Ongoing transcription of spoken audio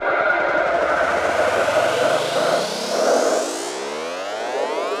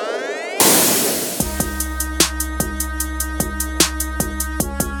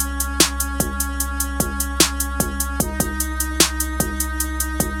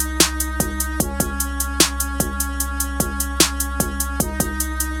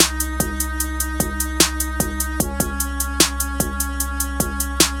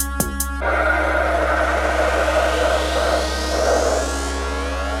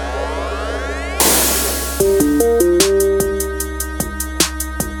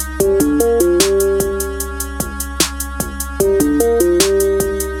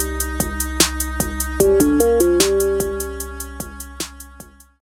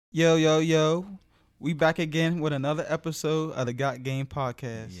Yo. We back again with another episode of the Got Game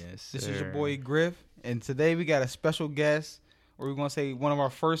Podcast. Yes, This sir. is your boy Griff, and today we got a special guest, or we're going to say one of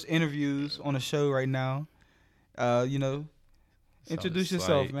our first interviews on the show right now. Introduce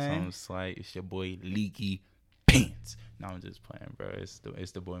yourself, man. Something slight. It's your boy Leaky Pants. No, I'm just playing, bro. It's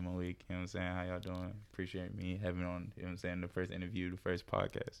the boy Malik. You know what I'm saying? How y'all doing? Appreciate me having on, you know what I'm saying, the first interview, the first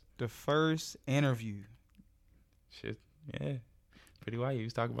podcast. The first interview. Shit, yeah. Pretty wild. He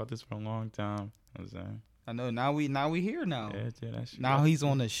was talking about this for a long time. You know what I'm saying? I know. Now we here now. Yeah, that's now he's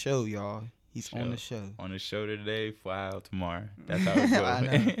on the show, y'all. He's on the show. On the show today, fly out tomorrow. That's how it goes. I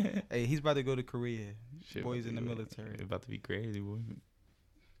know. Hey, he's about to go to Korea. Shit, Boy's in the military. It's about to be crazy, boy.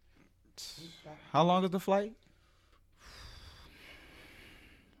 How long is the flight?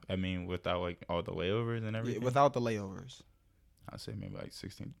 I mean, without like all the layovers and everything. Yeah, without the layovers. I'd say maybe like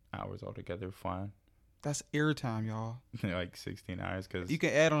 16 hours altogether flying. That's airtime, y'all. Like 16 hours, cause you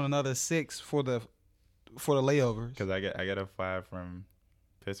can add on another 6 for the layovers. Cause I got to fly from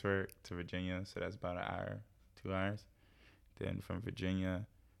Pittsburgh to Virginia, so that's about an hour, 2 hours. Then from Virginia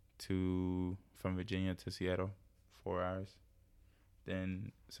to Seattle, 4 hours.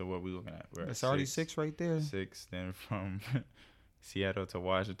 Then so what we looking at? It's already 6 right there. 6. Then from Seattle to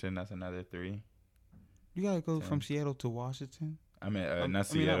Washington, that's another 3. You gotta go from Seattle to Washington. I mean, not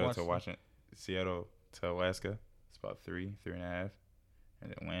Seattle to Washington. Seattle to Alaska, it's about 3.5,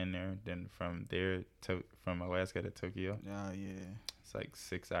 and then land there. Then from there from Alaska to Tokyo, yeah, it's like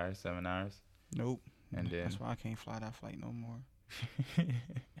 6 hours, 7 hours. Nope. And then that's why I can't fly that flight no more.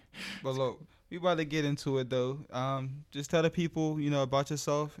 But look, we about to get into it though. Just tell the people, about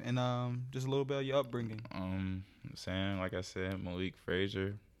yourself and just a little bit of your upbringing. I'm saying, like I said, Malik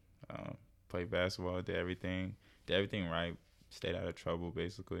Frazier, played basketball, did everything right, stayed out of trouble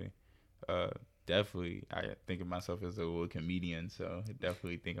basically. Definitely, I think of myself as a little comedian, so I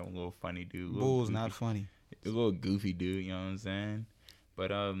definitely think I'm a little funny dude. Bull's not funny. A little goofy dude, you know what I'm saying?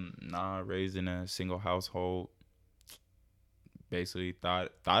 But raised in a single household. Basically,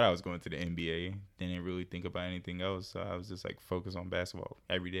 thought I was going to the NBA. Didn't really think about anything else. So I was just like focused on basketball.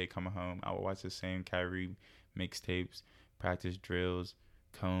 Every day coming home, I would watch the same Kyrie mixtapes, practice drills,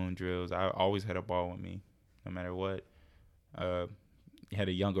 cone drills. I always had a ball with me, no matter what. Had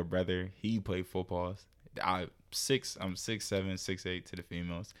a younger brother. He played football. I'm 6'7", 6'8" to the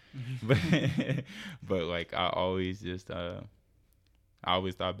females. but like I always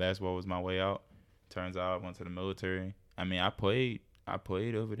thought basketball was my way out. Turns out I went to the military. I mean, I played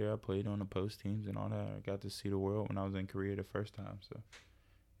over there. I played on the post teams and all that. I got to see the world when I was in Korea the first time. So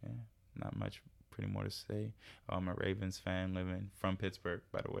yeah, not much pretty more to say. I'm a Ravens fan living from Pittsburgh,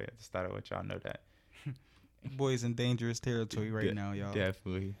 by the way. I just thought I'd let y'all know that. Boy's in dangerous territory right now, y'all.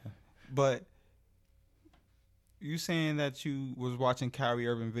 Definitely. But you saying that you was watching Kyrie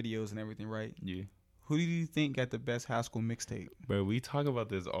Irving videos and everything, right? Yeah. Who do you think got the best high school mixtape? Bro, we talk about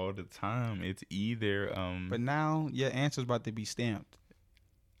this all the time. It's either But now your answer's about to be stamped.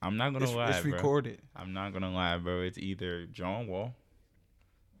 I'm not gonna lie, it's recorded. Bro. I'm not gonna lie, bro. It's either John Wall.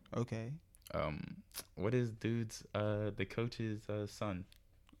 Okay. What is dude's the coach's son?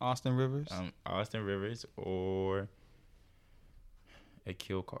 Austin Rivers. Austin Rivers or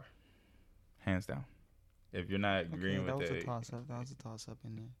Akil Carr. Hands down. If you're not agreeing with that. That was a toss up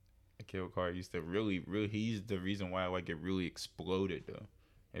in there. Akil Carr used to really, he's the reason why like it really exploded though.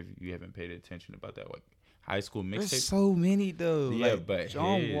 If you haven't paid attention about that, like high school mixtape. There's so many though. Yeah, like, but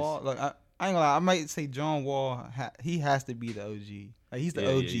John Wall. Like I ain't gonna lie. I might say John Wall. He has to be the OG. Like he's the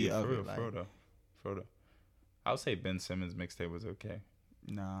OG of it. Frodo. I would say Ben Simmons mixtape was okay.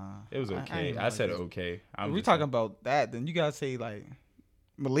 Nah, it was okay. I said okay. If we talking about that, then you gotta say like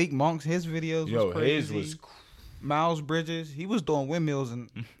Malik Monk's his videos. Was crazy. His was. Miles Bridges, he was doing windmills in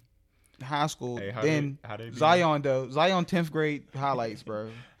high school. Hey, then Zion 10th grade highlights,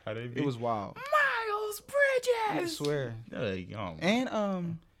 bro. It was wild. Miles Bridges. I swear. And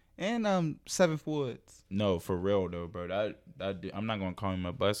 7th Woods. No, for real though, bro. That I'm not gonna call him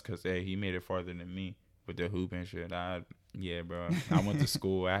a bust because he made it farther than me with the hoop and shit. Yeah, bro. I went to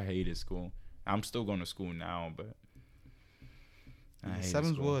school. I hated school. I'm still going to school now, but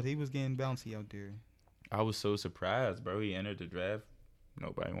 7th Woods, he was getting bouncy out there. I was so surprised, bro. He entered the draft.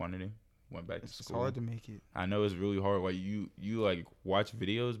 Nobody wanted him. Went back to school. It's hard to make it. I know it's really hard. Like you like watch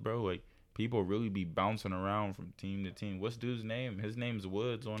videos, bro. Like people really be bouncing around from team to team. What's dude's name? His name's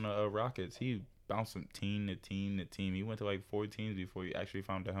Woods on the Rockets. He bounced from team to team to team. He went to like 4 teams before he actually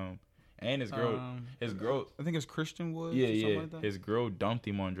found a home. And his girl. I think it's Christian Woods. Yeah, or something yeah. like that. His girl dumped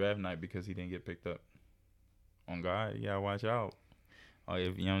him on draft night because he didn't get picked up. On God, you gotta watch out. Oh,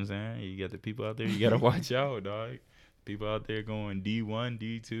 you know what I'm saying? You got the people out there. You gotta watch out, dog. People out there going D1,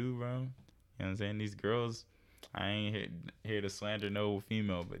 D2, bro. You know what I'm saying? These girls. I ain't here to slander no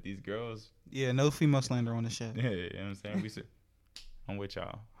female, but these girls. Yeah, no female slander on the show. Yeah, you know what I'm saying? I'm with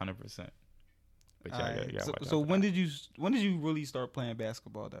y'all, 100%. But y'all gotta watch out. So when did you really start playing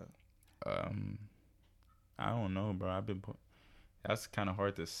basketball though? I don't know, bro. That's kind of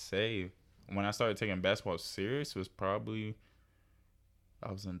hard to say. When I started taking basketball serious was probably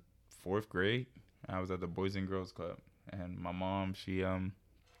I was in 4th grade. I was at the Boys and Girls Club, and my mom, she you know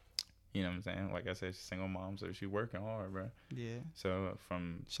what I'm saying? Like I said, she's a single mom, so she working hard, bro. Yeah. So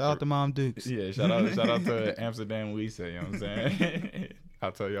shout out to Mom Dukes. Yeah, shout out to Amsterdam Lisa. You know what I'm saying?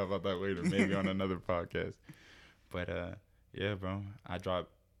 I'll tell y'all about that later, maybe on another podcast. But yeah, bro, I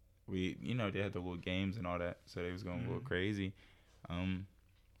dropped. They had the little games and all that, so they was going a little crazy.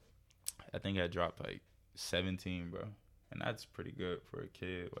 I think I dropped like 17, bro, and that's pretty good for a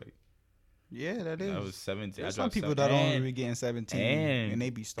kid. Like, yeah, that is. I was 17. There's some people that don't even getting 17, and they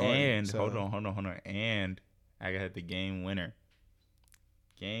be starting. And hold on, and I had the game winner,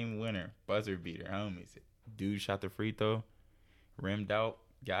 buzzer beater, homies. Dude shot the free throw, rimmed out,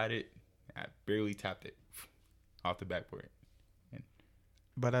 got it. I barely tapped it off the backboard.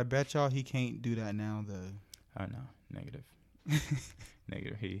 But I bet y'all he can't do that now, though. Oh no, negative.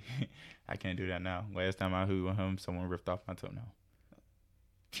 Negative. I can't do that now. Last time I hooped with him, someone ripped off my toenail.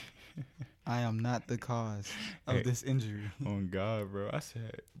 I am not the cause of this injury. Oh God, bro. I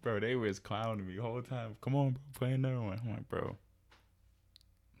said, bro, they was clowning me the whole time. Come on, bro, play another one. I'm like, bro,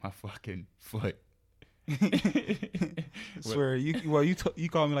 my fucking foot. I swear, you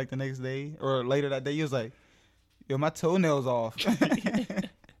called me like the next day or later that day. You was like, yo, my toenail's off.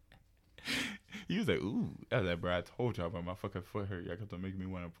 He was like, ooh. I was like, bro, I told y'all about my fucking foot hurt. Y'all kept on making me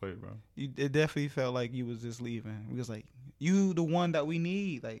want to play, bro. It definitely felt like you was just leaving. We was like, you the one that we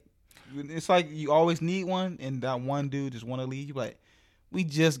need. Like, it's like you always need one, and that one dude just want to leave. You like, we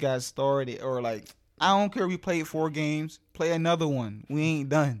just got started. Or like, I don't care if we played 4 games. Play another one. We ain't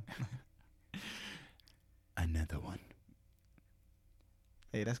done. Another one.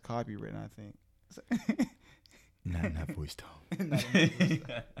 Hey, that's copywritten, I think. Not in that voice tone.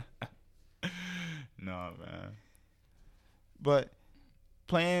 No, man. But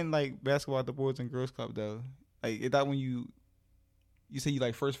playing like basketball at the Boys and Girls Club though, like is that when you say you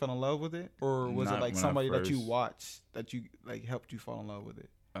like first fell in love with it, or was it like somebody that you watched that you like helped you fall in love with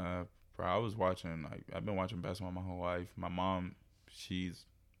it? Bro, I was watching I've been watching basketball my whole life. My mom, she's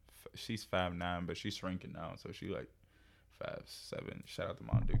 5'9", but she's shrinking now, so she like 5'7". Shout out to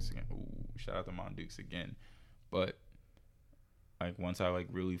Mom Dukes again. Ooh, shout out to Mom Dukes again. But like once I like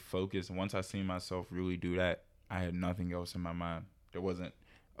really focused, once I seen myself really do that, I had nothing else in my mind. There wasn't,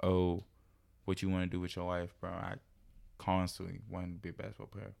 oh, what you want to do with your life, bro. I constantly wanted to be a basketball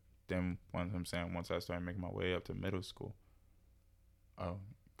player. Then once I started making my way up to middle school, oh,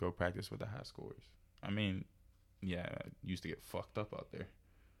 go practice with the high schoolers. I mean, yeah, I used to get fucked up out there.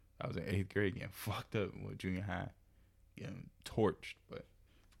 I was in 8th grade getting fucked up with junior high, getting torched, but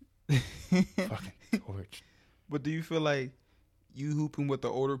fucking torched. But do you feel like you hooping with the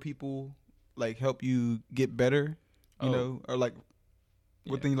older people like help you get better, you know, or like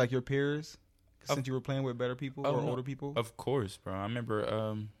within like your peers since you were playing with better people or older people? Of course, bro. I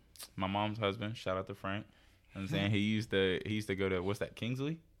remember my mom's husband, shout out to Frank. You know what I'm saying? He used to go to what's that,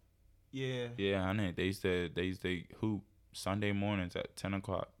 Kingsley? Yeah. Yeah, I know. They used to hoop Sunday mornings at 10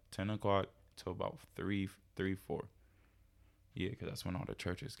 o'clock till about 3, 4. Yeah, because that's when all the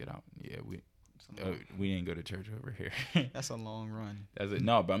churches get out. Yeah, we didn't go to church over here. That's a long run. That's it.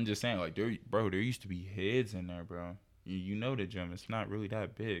 No, but I'm just saying, like, there used to be heads in there, bro. You know the gym. It's not really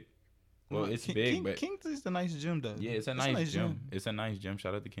that big. Well, it's big, but Kingsley's a nice gym though. Yeah, it's a nice gym. It's a nice gym.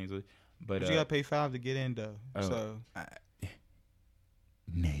 Shout out to Kingsley. But you gotta pay $5 to get in though.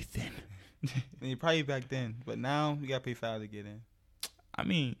 Nathan. And you probably back then, but now you gotta pay $5 to get in. I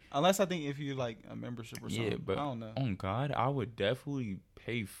mean, unless I think if you like a membership or something. Yeah, but I don't know. On God, I would definitely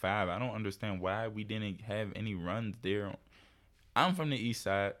pay $5. I don't understand why we didn't have any runs there. I'm from the east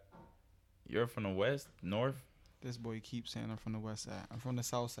side. You're from the west, north. This boy keeps saying I'm from the west side. I'm from the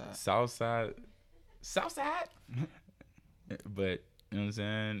south side. South side. But you know what I'm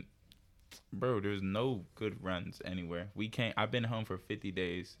saying, bro. There's no good runs anywhere. We can't. I've been home for 50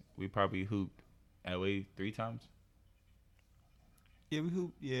 days. We probably hooped LA 3 times. Yeah, we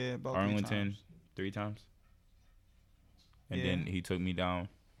hooped. Yeah, about Arlington 3 times. And yeah. then he took me down.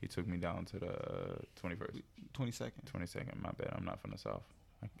 He took me down to the 21st. 22nd. 22nd. My bad. I'm not from the south.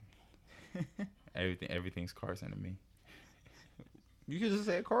 Everything's Carson to me. You could just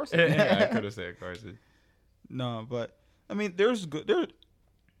say Carson. Yeah, I could have said Carson. No, but I mean, there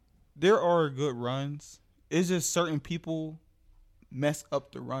are good runs. It's just certain people mess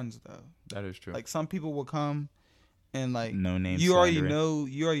up the runs though. That is true. Like some people will come and like No name. you already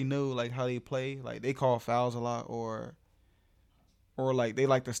know like how they play. Like they call fouls a lot, or like they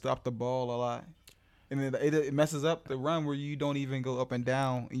like to stop the ball a lot, and then it messes up the run where you don't even go up and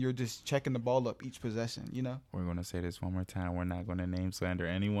down, and you're just checking the ball up each possession. You know. We're gonna say this one more time. We're not gonna name slander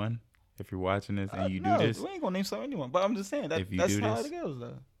anyone. If you're watching this and you No, do this, we ain't gonna name slander anyone. But I'm just saying If you that's do how this- it goes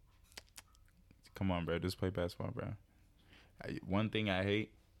though. come on, bro. Just play basketball, bro. One thing I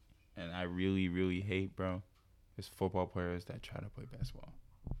hate, and I really, really hate, bro, is football players that try to play basketball.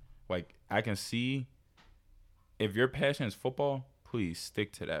 Like, I can see if your passion is football, please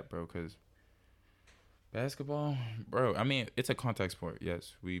stick to that, bro, because basketball, bro, I mean, it's a contact sport.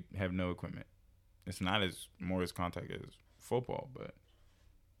 Yes, we have no equipment. It's not as more as contact as football, but,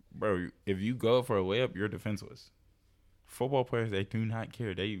 bro, if you go for a layup, you're defenseless. Football players, they do not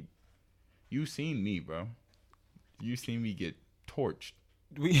care. You seen me, bro. You seen me get torched.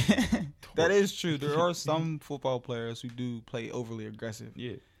 That is true. There are some football players who do play overly aggressive.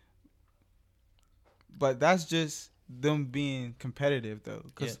 Yeah. But that's just them being competitive, though.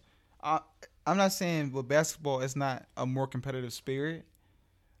 Because I'm not saying with basketball it's not a more competitive spirit,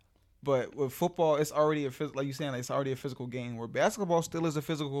 but with football it's already like you're saying, like, it's already a physical game. Where basketball still is a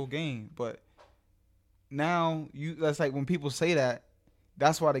physical game, but now that's like when people say that,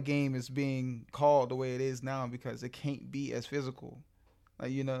 that's why the game is being called the way it is now, because it can't be as physical,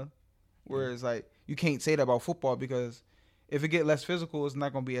 like, you know. Whereas like you can't say that about football, because if it get less physical, it's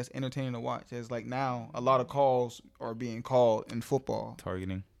not gonna be as entertaining to watch. As like now, a lot of calls are being called in football,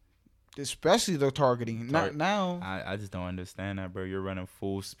 Targeting. especially the targeting. Not now. I just don't understand that, bro. You're running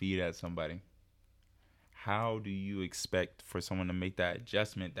full speed at somebody. How do you expect for someone to make that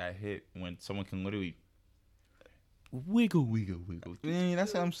adjustment, that hit, when someone can literally wiggle? Yeah,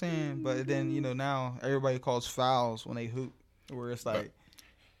 that's what I'm saying. But then, you know, now everybody calls fouls when they hoop, where it's like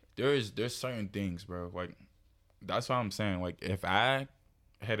there's certain things, bro. Like, that's what I'm saying. Like, if I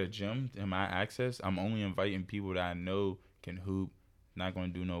had a gym in my access, I'm only inviting people that I know can hoop, not gonna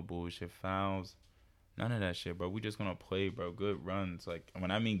do no bullshit fouls, none of that shit, bro. We just gonna play, bro. Good runs. Like, when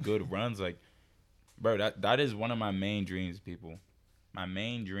I mean good runs, like, bro, that is one of my main dreams, people. My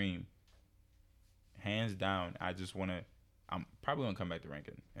main dream, hands down. I'm probably gonna come back to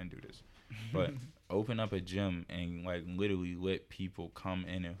Rankin and do this, but open up a gym and like literally let people come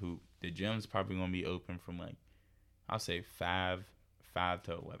in and hoop. The gym's probably gonna be open from like, I'll say 5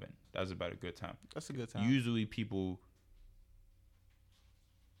 to 11. That's about a good time. that's a good time. Usually people,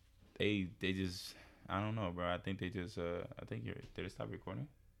 they just, I don't know, bro. I think they just I think did it stop recording?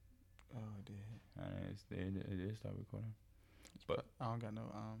 Oh, it did. It did stop recording. But I don't got no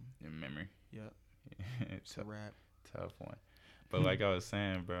in memory. Yep. It's a wrap. tough one. But like I was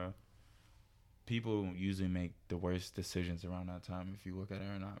saying, bro, people usually make the worst decisions around that time, if you look at it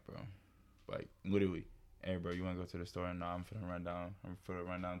or not, bro. Like, literally, hey, bro, you want to go to the store? No, I'm finna run down. I'm finna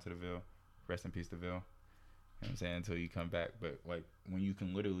run down to the Ville. Rest in peace, the Ville. You know what I'm saying? Until you come back. But, like, when you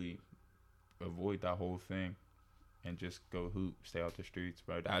can literally avoid that whole thing and just go hoop, stay out the streets,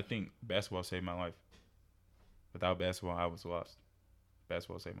 bro. I think basketball saved my life. Without basketball, I was lost.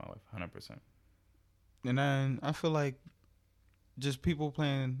 Basketball saved my life, 100%. And then I feel like just people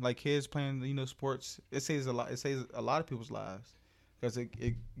playing, like kids playing, you know, sports. It saves a lot. It saves a lot of people's lives, because it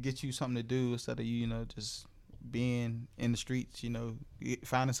gets you something to do instead of you know, just being in the streets. You know,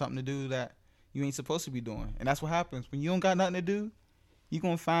 finding something to do that you ain't supposed to be doing. And that's what happens when you don't got nothing to do. You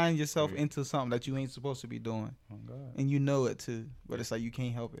gonna find yourself into something that you ain't supposed to be doing, Oh, God. and you know it too. But it's like you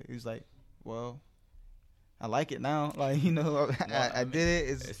can't help it. It's like, well, I like it now. Like, you know, I did it.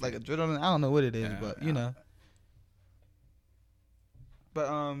 It's like adrenaline. I don't know what it is, but you know.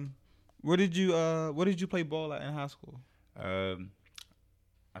 But where did you play ball at in high school?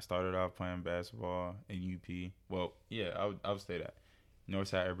 I started off playing basketball in UP. Well, yeah, I would say that.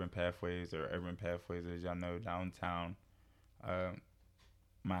 Northside Urban Pathways, or Urban Pathways, as y'all know, downtown.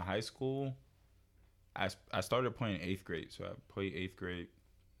 My high school, I started playing 8th grade. So I played 8th grade.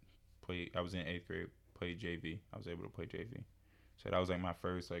 I was in 8th grade. Played JV. I was able to play JV. So that was like my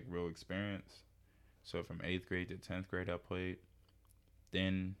first like real experience. So from 8th grade to 10th grade, I played.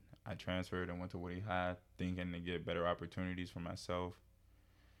 Then I transferred and went to Woody High, thinking to get better opportunities for myself.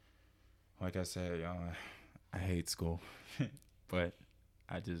 Like I said, I hate school, but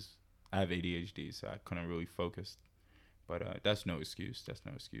I have ADHD, so I couldn't really focus. But that's no excuse. That's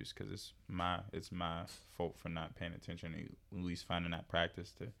no excuse because it's my fault for not paying attention and at least finding that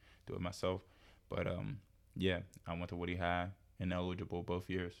practice to do it myself. But yeah, I went to Woody High, ineligible both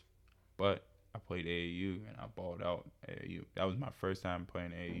years, but I played AAU and I balled out AAU. That was my first time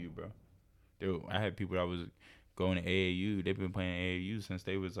playing AAU, bro. Dude, I had people that was going to AAU. They've been playing AAU since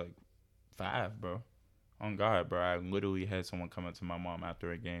they was like 5, bro. On God, bro. I literally had someone come up to my mom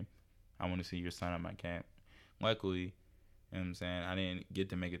after a game. I want to see your son at my camp. Luckily, you know what I'm saying, I didn't get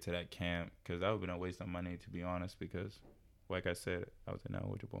to make it to that camp because that would have been a waste of money, to be honest, because, like I said, I was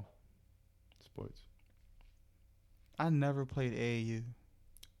ineligible. Sports. I never played AAU.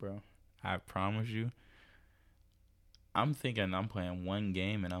 Bro, I promise you, I'm thinking I'm playing one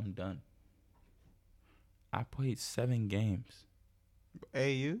game and I'm done. I played 7 games.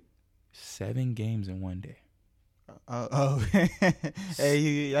 AAU? 7 games in one day.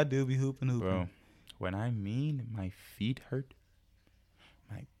 AAU, I do be hooping. Bro, when I mean my feet hurt,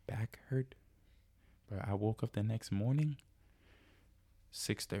 my back hurt, bro, I woke up the next morning,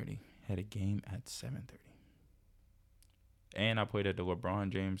 6:30, had a game at 7:30. And I played at the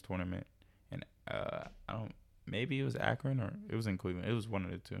LeBron James tournament. And maybe it was Akron or it was in Cleveland. It was one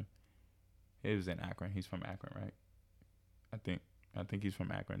of the two. It was in Akron. He's from Akron, right? I think he's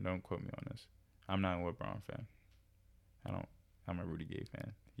from Akron. Don't quote me on this. I'm not a LeBron fan. I'm a Rudy Gay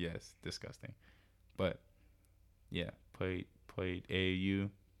fan. Yes, disgusting. But yeah, played AAU,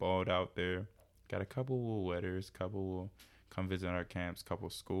 balled out there. Got a couple of letters, couple will come visit our camps, couple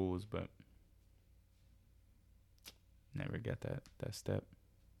schools, but never got that step.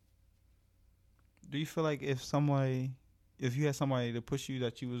 Do you feel like if you had somebody to push you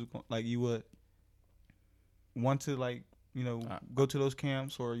that you would want to go to those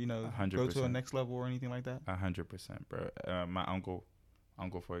camps or 100%. Go to a next level or anything like that? 100%, bro. My uncle,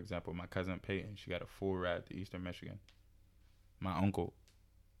 for example, my cousin Peyton, she got a full ride to Eastern Michigan. My uncle,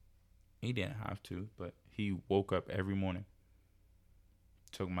 he didn't have to, but he woke up every morning.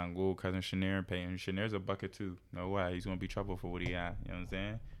 Took my little cousin Shanair, Peyton. Shanair's a bucket too. No way. He's gonna be trouble for what he got. You know what I'm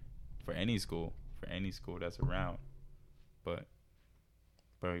saying? For any school that's around. But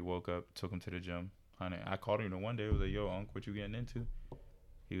bro, he woke up, took him to the gym. I called him the one day. I was like, "Yo, Unc, what you getting into?"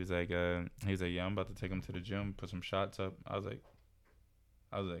 He was like, "Yeah, I'm about to take him to the gym, put some shots up." I was like,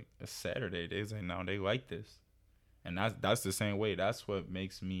 "It's Saturday." They was like, "No, they like this," and that's the same way. That's what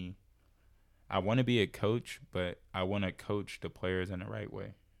makes me. I want to be a coach, but I want to coach the players in the right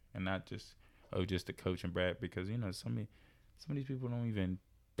way, and not just to coach and brag, because some of these people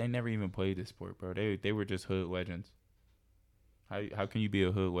they never even played this sport, bro. They were just hood legends. How can you be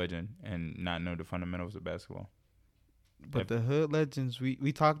a hood legend and not know the fundamentals of basketball? But the hood legends,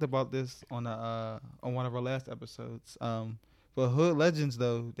 we talked about this on one of our last episodes. But hood legends,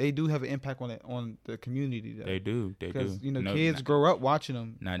 though, they do have an impact on the community. Though. They do. Because kids grow up watching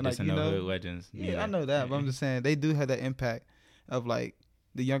them. Not just hood legends. Yeah, either. I know that, but I'm just saying they do have that impact of like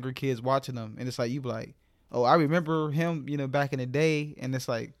the younger kids watching them, and it's like you be like, oh, I remember him, back in the day, and it's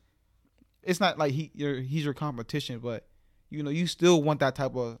like, it's not like he's your competition, but you still want that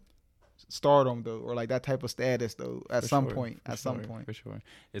type of stardom though, or like that type of status though, at some point. For sure.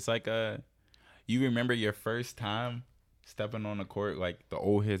 It's like you remember your first time stepping on the court, like the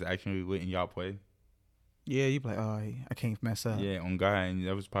old heads actually letting y'all play. Yeah, you be like, oh, I can't mess up. Yeah, on God, and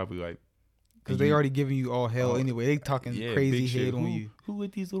that was probably like, because they already giving you all hell anyway. They talking crazy head on you. Who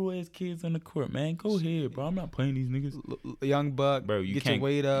with these little ass kids on the court, man? Go ahead, bro. I'm not playing these niggas. Young buck, bro. You get your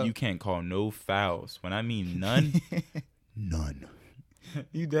weight up. You can't call no fouls. When I mean none, none.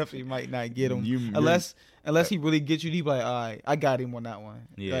 You definitely might not get him unless he really gets you. He be like, all right, I got him on that one.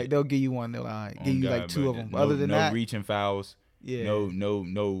 Yeah, like, they'll give you one. They'll give you like 2 of them. Other than that, no reaching fouls. Yeah.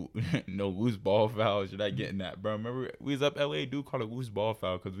 No loose ball fouls. You're not getting that, bro. Remember, we was up LA. Dude called a loose ball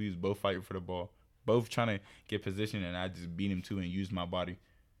foul because we was both fighting for the ball, both trying to get position, and I just beat him too and used my body.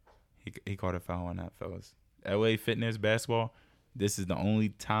 He called a foul on that, fellas. LA Fitness basketball. This is the only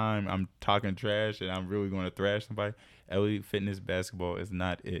time I'm talking trash and I'm really going to thrash somebody. LA Fitness basketball is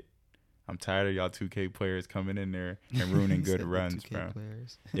not it. I'm tired of y'all 2K players coming in there and ruining good runs, bro.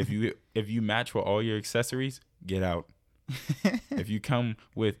 If you match with all your accessories, get out. If you come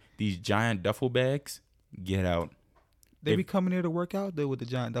with these giant duffel bags, get out. They be coming here to work out though with the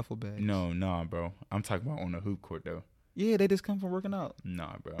giant duffel bags. No, bro. I'm talking about on the hoop court though. Yeah, they just come from working out.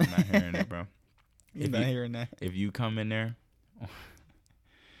 Nah, bro. I'm not hearing it, bro. You're not hearing that. If you come in there,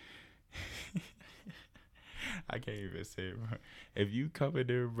 I can't even say it, bro. If you come in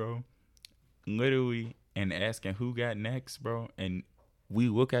there, bro, literally and asking who got next, bro, and we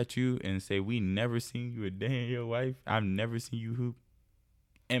look at you and say, we never seen you a day in your life. I've never seen you hoop.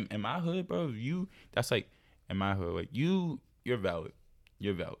 In my hood, bro, that's like, in my hood, like you're valid.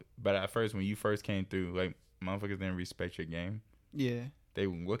 You're valid. But at first, when you first came through, like motherfuckers didn't respect your game. Yeah. They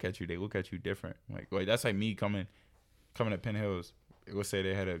look at you. They look at you different. Like that's like me coming to Penn Hills. Let's say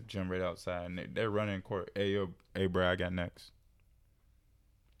they had a gym right outside, and they're running court. Hey, bro, I got next.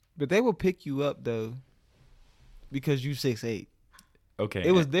 But they will pick you up though, because you 6'8". Okay.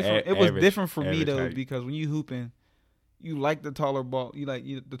 It was different. It was different for me though, height. because when you hooping, you like the taller ball.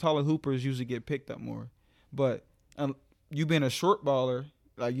 The taller hoopers usually get picked up more. But you being a short baller,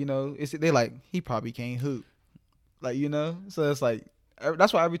 like they like he probably can't hoop, like So it's like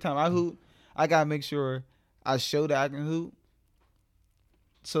that's why every time I hoop, I gotta make sure I show that I can hoop.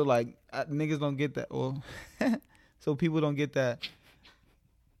 So like niggas don't get that, well, so people don't get that.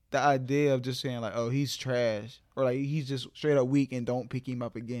 The idea of just saying like, oh, he's trash, or like he's just straight up weak and don't pick him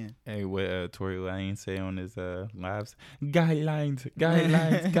up again. Hey, what Tory Lanez say on his lives? Guidelines.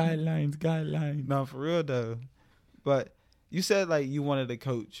 No, for real though. But you said like you wanted to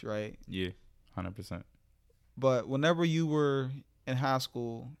coach, right? Yeah, 100%. But whenever you were in high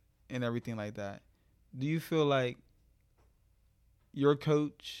school and everything like that, do you feel like your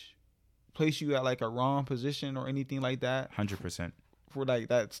coach placed you at like a wrong position or anything like that? 100%. For like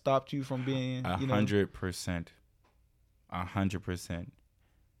that stopped you from being 100%. 100%.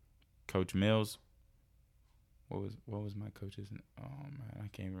 Coach Mills. What was my coach's name? Oh man, I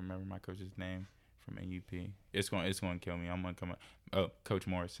can't even remember my coach's name from AUP. It's going to kill me. I'm going to come up. Oh, Coach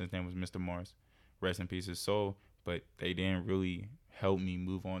Morris. His name was Mr. Morris. Rest in peace, his soul. But they didn't really help me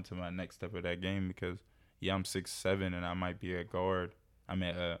move on to my next step of that game because I'm 6'7" and I might be a guard. I'm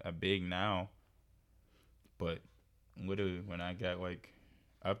at a big now, but literally when I got like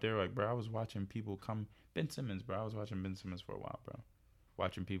up there, like bro, I was watching people come. Ben Simmons, bro. I was watching Ben Simmons for a while, bro.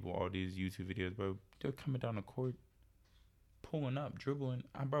 Watching people, all these YouTube videos, bro. They're coming down the court, pulling up, dribbling.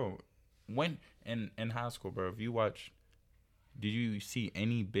 Bro, when in high school, bro, if you watch, did you see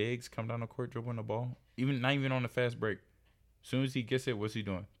any bigs come down the court dribbling the ball? Not even on the fast break. As soon as he gets it, what's he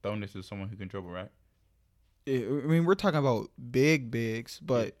doing? Throwing this to someone who can dribble, right? I mean, we're talking about bigs,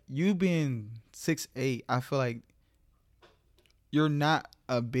 but you being 6'8", I feel like you're not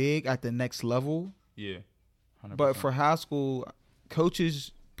a big at the next level. Yeah, 100%. But for high school,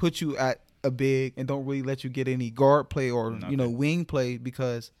 coaches put you at a big and don't really let you get any guard play or wing play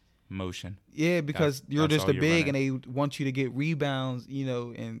because motion. Yeah, because you're just a big running. and they want you to get rebounds,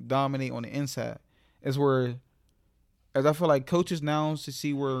 and dominate on the inside. It's where, as I feel like coaches now to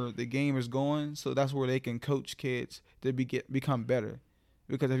see where the game is going, so that's where they can coach kids to become better.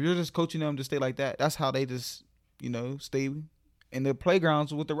 Because if you're just coaching them to stay like that, that's how they just stay in the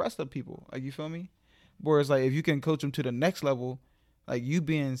playgrounds with the rest of people. Like, you feel me? Whereas like if you can coach them to the next level, like you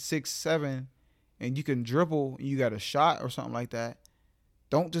being 6'7" and you can dribble, and you got a shot or something like that.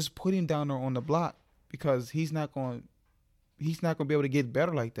 Don't just put him down there on the block because he's not going to be able to get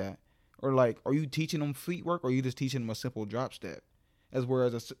better like that. Or like, are you teaching them feet work or are you just teaching them a simple drop step? As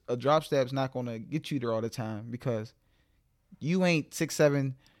whereas a drop step's not going to get you there all the time because you ain't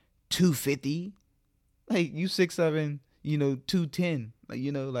 6'7", 250. Like you 6'7", 210.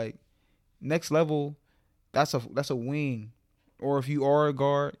 Like next level, that's a wing. Or if you are a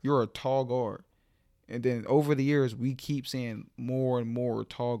guard, you're a tall guard. And then over the years, we keep seeing more and more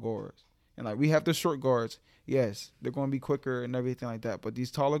tall guards. And like we have the short guards. Yes, they're going to be quicker and everything like that. But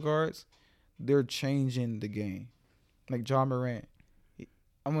these taller guards, they're changing the game. Like John Morant,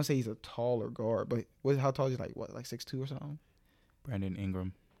 I'm going to say he's a taller guard. But how tall is he? Like 6'2" or something? Brandon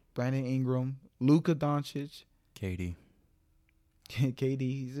Ingram. Luka Doncic. KD,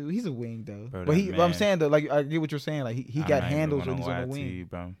 he's a wing though. Bro, but I'm saying though, like I get what you're saying. Like he got handles when he's on the wing. You,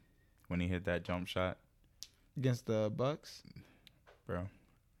 bro. When he hit that jump shot against the Bucks, bro,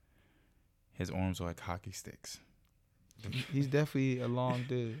 his arms are like hockey sticks. He's definitely a long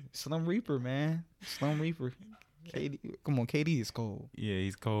dude. Slim Reaper, man. Slim Reaper. KD, come on, KD is cold. Yeah,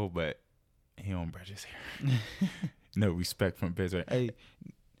 he's cold, but he don't brush his hair. No respect from Pittsburgh. Hey,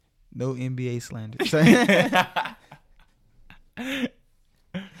 no NBA slander.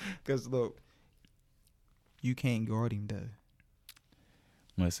 Because look, you can't guard him though.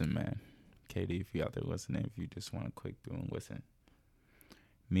 Listen, man. KD, if you out there listening, if you just want to click through and listen.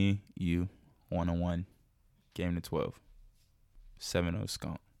 Me, you, 1-on-1, game to 12. 7-0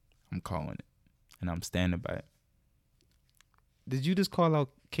 skunk. I'm calling it. And I'm standing by it. Did you just call out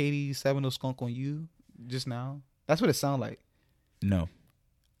KD 7-0 skunk on you just now? That's what it sounded like. No.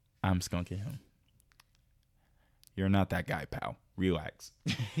 I'm skunking him. You're not that guy, pal. Relax.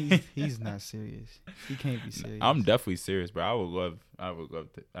 He's not serious. He can't be serious. I'm definitely serious, bro.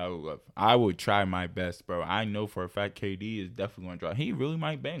 I would try my best, bro. I know for a fact KD is definitely going to drop. He really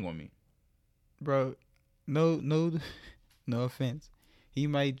might bang on me. Bro, no, no offense. He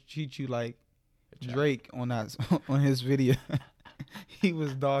might treat you like Drake on that on his video. He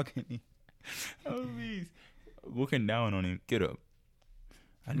was dogging you. Oh, please. Looking down on him. Get up.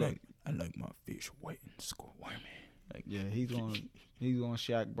 I Look. like my fish white and squirmy. Like, Yeah, he's gonna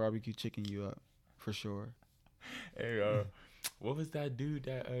Shaq barbecue chicken you up for sure. hey, what was that dude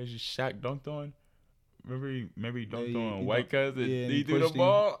that Shaq dunked on? Remember he dunked on he White Cousin? yeah, and he he threw the pushed him.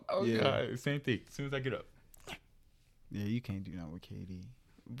 ball. Oh Yeah. god, same thing. As soon as I get up. Yeah, you can't do that with KD.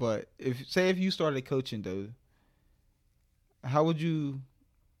 But if you started coaching though, how would you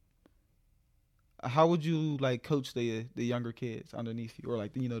like coach the younger kids underneath you, or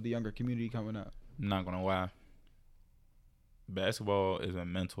like the younger community coming up? I'm not gonna lie. Basketball is a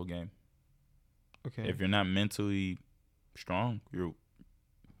mental game. Okay. If you're not mentally strong,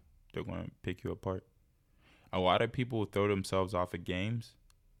 they're gonna pick you apart. A lot of people throw themselves off of games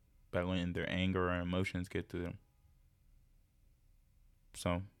by letting their anger or emotions get to them.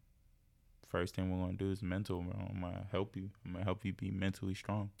 So, first thing we're gonna do is mental, bro. I'm gonna help you. I'm gonna help you be mentally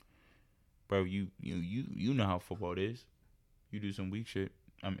strong, bro. You know how football is. You do some weak shit.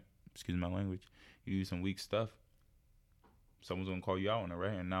 Excuse my language. You do some weak stuff. Someone's gonna call you out on it,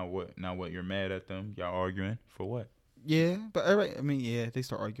 right? And now what? Now what? You're mad at them. Y'all arguing for what? Yeah, but everybody, I mean, yeah, they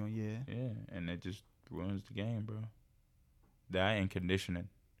start arguing. Yeah. Yeah, and it just ruins the game, bro. That and conditioning.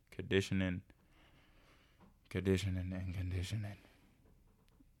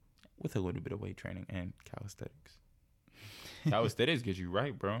 With a little bit of weight training and calisthenics. Calisthenics gets you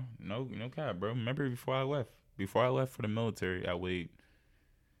right, bro. No cap, bro. Remember before I left for the military, I weighed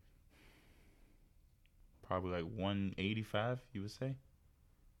probably like 185, you would say?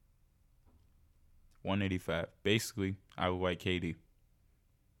 185. Basically, I was like KD.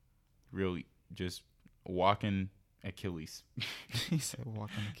 Really, just walking Achilles. He said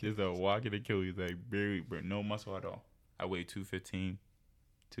walking Achilles. Just a walking Achilles, like barely, but no muscle at all. I weigh 215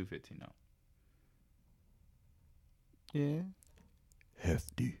 now. Yeah.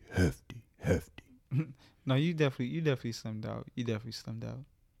 Hefty. No, you definitely slimmed out.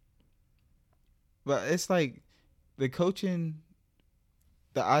 But it's like the coaching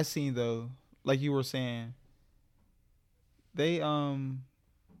that I seen though, like you were saying, they don't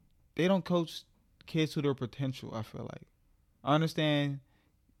coach kids to their potential. I feel like I understand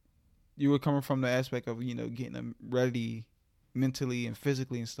you were coming from the aspect of getting them ready mentally and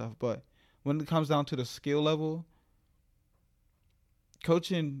physically and stuff, but when it comes down to the skill level,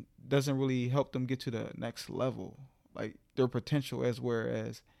 coaching doesn't really help them get to the next level, like their potential.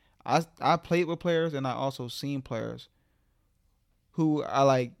 Whereas I played with players and I also seen players who I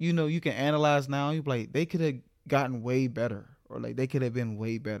like, you can analyze now. You like they could have gotten way better, or like they could have been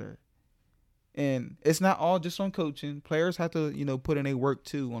way better. And it's not all just on coaching. Players have to, put in their work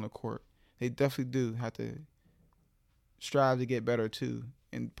too on the court. They definitely do have to strive to get better too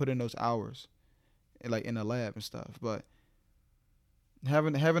and put in those hours, like in the lab and stuff. But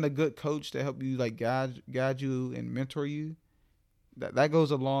having a good coach to help you, like guide you and mentor you, that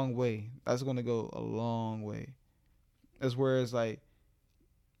goes a long way. That's gonna go a long way. As whereas like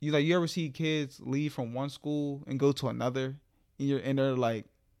you ever see kids leave from one school and go to another, and they're like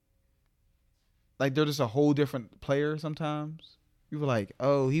they're just a whole different player sometimes. You were like,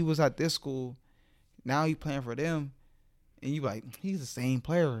 oh, he was at this school, now he playing for them, and you like, he's the same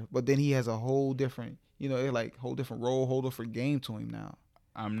player, but then he has a whole different, like whole different role, whole different game to him now.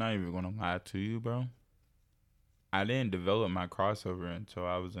 I'm not even gonna lie to you, bro. I didn't develop my crossover until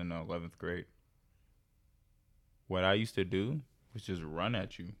I was in the 11th grade. What I used to do was just run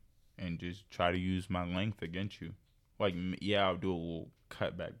at you and just try to use my length against you. Like, yeah, I'll do a little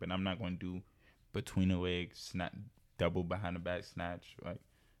cutback, but I'm not going to do between the legs, snap, double behind the back snatch. Like,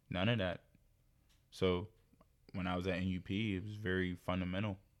 none of that. So, when I was at NUP, it was very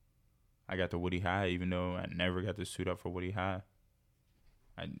fundamental. I got to Woody High, even though I never got to suit up for Woody High.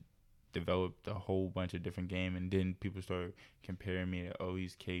 I developed a whole bunch of different game, and then people started comparing me to, oh,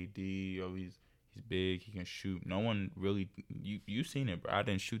 he's KD, oh, he's big, he can shoot. No one really, you seen it, bro. I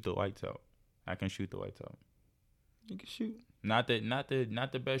didn't shoot the lights out. I can shoot the lights out. You can shoot. Not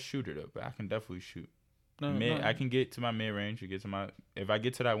the best shooter though, but I can definitely shoot. No. I can get to my mid range. If I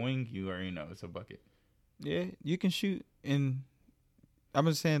get to that wing, you already know it's a bucket. Yeah, you can shoot, and I'm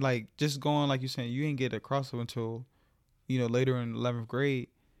just saying, like, just going like you're saying, you didn't get a crossover until, later in 11th grade.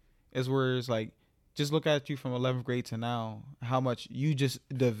 Is where it's like, just look at you from 11th grade to now, how much you just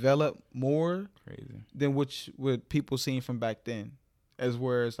develop more. Crazy. Than what people seen from back then. As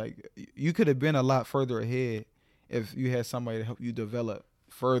where it's like, you could have been a lot further ahead if you had somebody to help you develop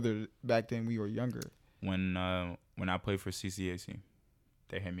further back then when you were younger. When I played for CCAC,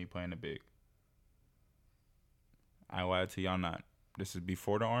 they had me playing the big. I lied to y'all not. This is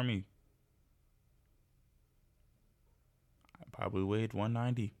before the Army. I probably weighed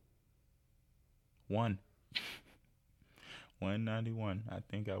 190. 191. I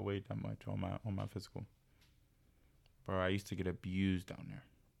think I weighed that much on my physical. Bro, I used to get abused down there.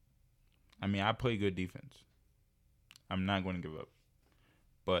 I mean, I play good defense. I'm not going to give up.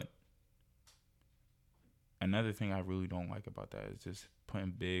 But another thing I really don't like about that is just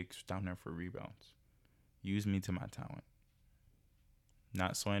putting bigs down there for rebounds. Use me to my talent.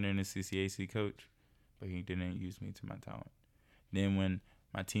 Not slandering the CCAC coach, but he didn't use me to my talent. Then when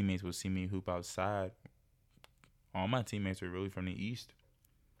my teammates would see me hoop outside, all my teammates were really from the East.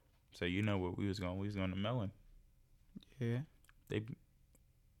 So you know where we was going. We was going to Mellon. Yeah.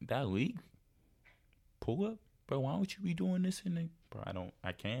 That league, pull up. Bro, why don't you be doing this in the... Bro,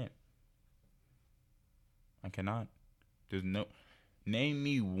 I can't. I cannot. There's no... Name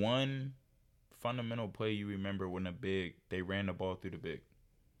me one fundamental play you remember when they ran the ball through the big.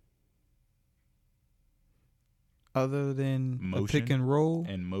 Other than Motion a pick and roll.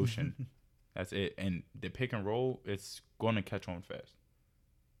 And motion. That's it. And the pick and roll, it's going to catch on fast.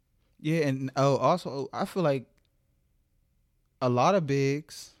 Yeah, and also, I feel like a lot of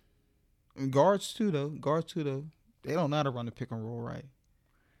bigs, and guards too, though, they don't know how to run the pick and roll right.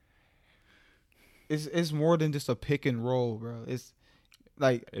 It's more than just a pick and roll, bro. It's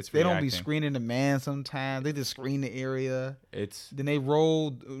like they don't be screening the man sometimes. They just screen the area. Then they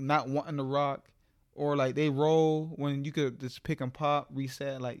roll not wanting to rock, or like they roll when you could just pick and pop,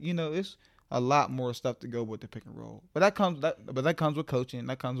 reset. Like, it's a lot more stuff to go with the pick and roll. But that comes with coaching.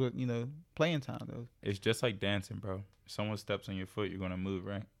 That comes with playing time though. It's just like dancing, bro. If someone steps on your foot, you're gonna move,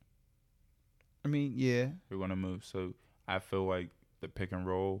 right? I mean, yeah. You're gonna move. So I feel like the pick and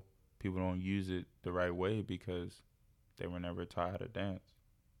roll, people don't use it the right way because they were never taught how to dance.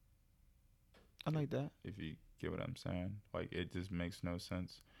 I like that. If you get what I'm saying, like it just makes no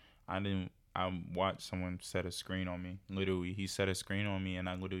sense. I watched someone set a screen on me. Literally, he set a screen on me, and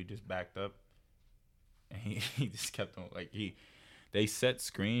I literally just backed up, and he just kept on they set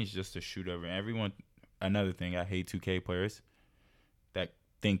screens just to shoot over. And everyone, another thing, I hate 2K players that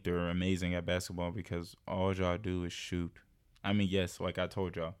think they're amazing at basketball because all y'all do is shoot. I mean, yes, like I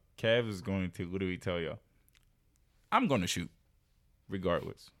told y'all, Kev is going to literally tell y'all, I'm going to shoot,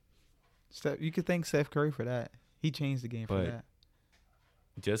 regardless. You could thank Steph Curry for that. He changed the game for that.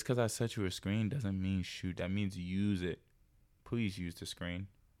 Just because I set you a screen doesn't mean shoot. That means use it. Please use the screen.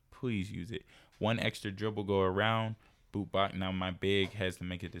 Please use it. One extra dribble, go around, boot back. Now my big has to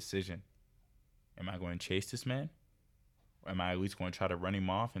make a decision. Am I going to chase this man? Or am I at least going to try to run him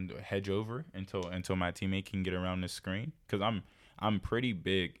off and hedge over until my teammate can get around the screen? Because I'm pretty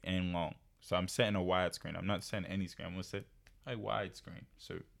big and long. So I'm setting a wide screen. I'm not setting any screen. I'm going to set a wide screen.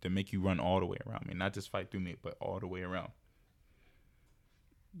 So to make you run all the way around me. Not just fight through me, but all the way around.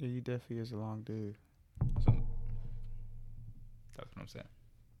 Yeah, you definitely is a long dude. So that's what I'm saying.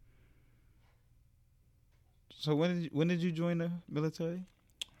 So when did you join the military?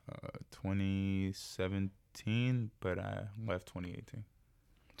 2017, but I left 2018.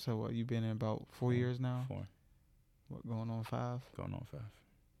 So what, you been in about 4 years now? 4. What, going on 5? Going on 5.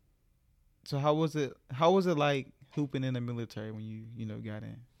 So how was it like hooping in the military when you got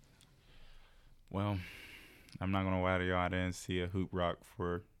in? Well, I'm not gonna lie to y'all. I didn't see a hoop rock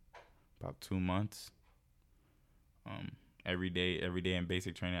for about 2 months. Every day in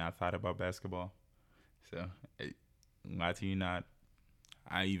basic training, I thought about basketball. So, lie to you not,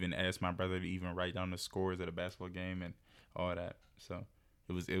 I even asked my brother to even write down the scores of the basketball game and all that. So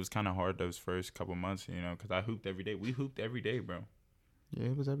it was kind of hard those first couple months, because I hooped every day. We hooped every day, bro. Yeah,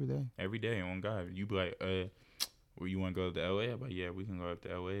 it was every day. Every day on God. You be like, well, you want to go to LA? I'm like, yeah, we can go up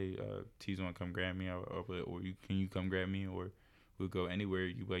to LA. T's want to come grab me, or can you come grab me, or we'll go anywhere.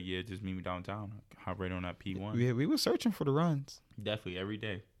 You be like, yeah, just meet me downtown. Hop right on that P1. Yeah, we were searching for the runs. Definitely every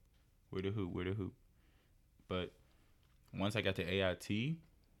day. Where the hoop. But once I got to AIT,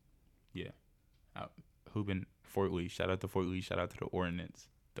 yeah, hooping Fort Lee. Shout out to Fort Lee. Shout out to the Ordnance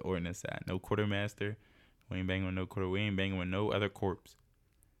side. No quartermaster. We ain't banging with no quarter. We ain't banging with no other corps.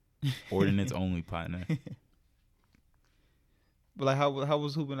 Ordnance only, partner. But like, how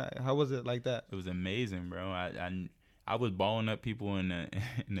was hooping? How was it like that? It was amazing, bro. I was balling up people in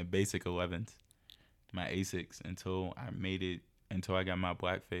the basic 11s, my A6, until I got my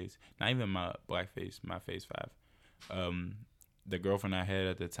black face. Not even my black face, my face 5. The girlfriend I had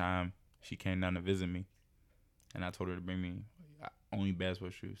at the time, she came down to visit me, and I told her to bring me only basketball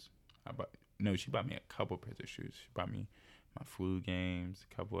shoes. She bought me a couple pairs of shoes. She bought me my flu games,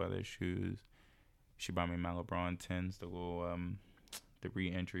 a couple other shoes. She bought me my LeBron 10s, the little the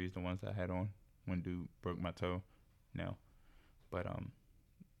re-entries, the ones I had on when dude broke my toe. now. But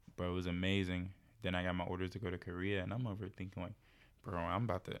bro, it was amazing. Then I got my orders to go to Korea, and I'm over thinking like, bro, I'm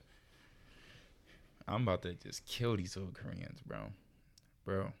about to just kill these little Koreans, bro.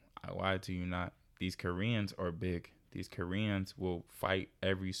 Bro, I lied to you not. These Koreans are big. These Koreans will fight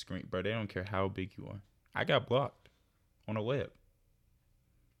every screen, bro. They don't care how big you are. I got blocked on a web.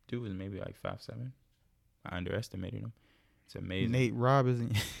 Dude was maybe like 5'7". I underestimated him. It's amazing. Nate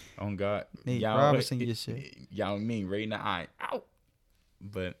Robinson. On God. Nate Robinson, your shit. Y'all mean right in the eye. Ow.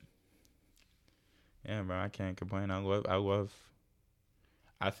 But yeah, bro, I can't complain. I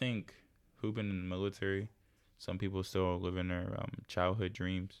think hooping in the military, some people still live in their childhood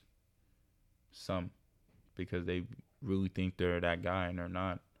dreams. Some, because they really think they're that guy and they're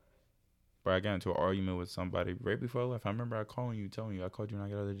not. But I got into an argument with somebody right before I left. I remember I called you, telling you I called you when I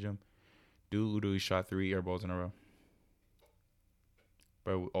got out of the gym. Dude literally shot 3 air balls in a row.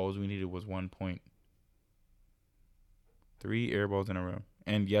 But all we needed was 1 point. 3 air balls in a row.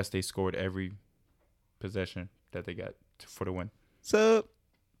 And yes, they scored every possession that they got for the win. Sup?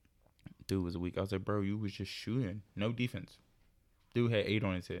 Dude was weak. I was like, bro, you was just shooting. No defense. Dude had 8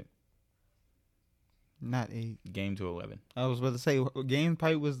 on his head. Not 8. Game to 11. I was about to say, game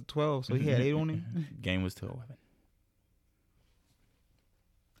probably was 12, so he had 8 on him. Game was to 11.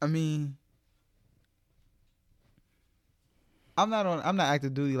 I mean, I'm not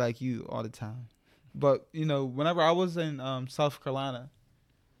active duty like you all the time. But, you know, whenever I was in South Carolina,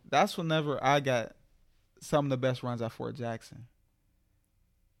 that's whenever I got some of the best runs at Fort Jackson.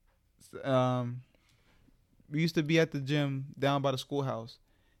 We used to be at the gym down by the schoolhouse,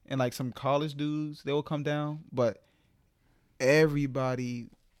 and like some college dudes, they would come down, but everybody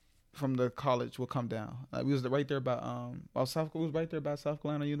from the college would come down. Like we was right there by South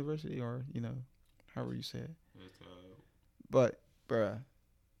Carolina University, or you know, however you say it. But bruh,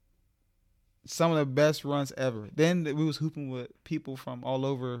 some of the best runs ever. Then we was hooping with people from all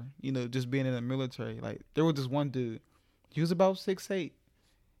over, you know, just being in the military. Like there was this one dude, he was about 6'8".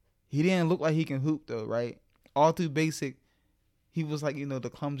 He didn't look like he can hoop though, right? All through basic, he was like, you know, the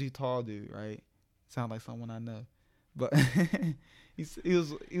clumsy tall dude, right? Sound like someone I know, but he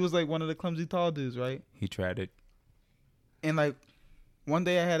was like one of the clumsy tall dudes, right? He tried it, and like one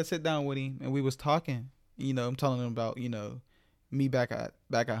day I had to sit down with him and we was talking. You know, I'm telling him about, you know, me back at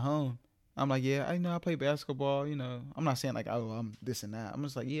home. I'm like, yeah, I play basketball. You know, I'm not saying like, oh, I'm this and that. I'm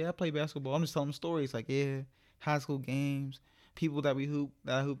just like, yeah, I play basketball. I'm just telling him stories like, yeah, high school games, people that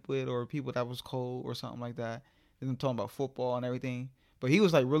I hoop with, or people that was cold or something like that. And I'm talking about football and everything. But he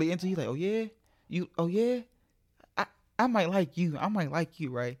was like really into. He's like, oh yeah, I might like you.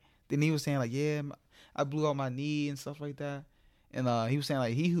 Right? Then he was saying like, yeah, I blew out my knee and stuff like that. And he was saying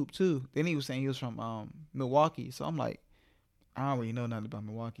like he hooped too. Then he was saying he was from Milwaukee. So I'm like, I don't really know nothing about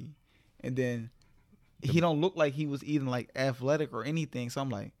Milwaukee. And then he don't look like he was even like athletic or anything. So I'm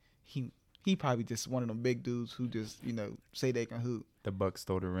like, he probably just one of them big dudes who just, you know, say they can hoop. The Bucks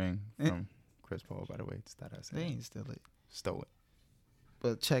stole the ring from Chris Paul, by the way. It's that I said. They ain't steal it. Stole it.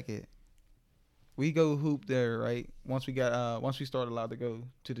 But check it. We go hoop there, right? Once we started allowed to go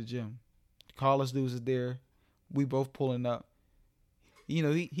to the gym. College dudes is there. We both pulling up. You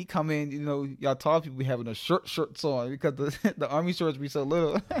know, he come in, you know, y'all tall people be having a shorts on because the army shorts be so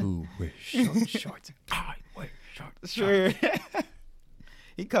little. Who wears shorts? I wear shorts. Sure.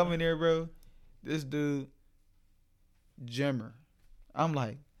 He come in there, bro. This dude, Jimmer. I'm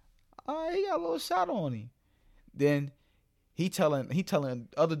like, oh, he got a little shot on him. Then he telling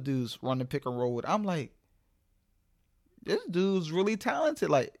other dudes run the pick and roll with. I'm like, this dude's really talented.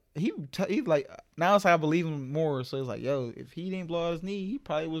 Like he like now it's like I believe him more. So it's like, yo, if he didn't blow out his knee, he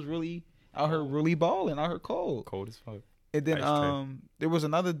probably was really out here really balling, out here cold as fuck. And then there was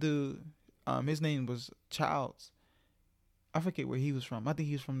another dude. His name was Childs. I forget where he was from. I think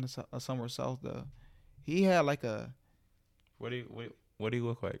he was from somewhere south though. He had like a. What do you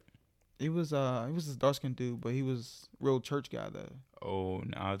look like? He was this dark skinned dude, but he was real church guy though. Oh,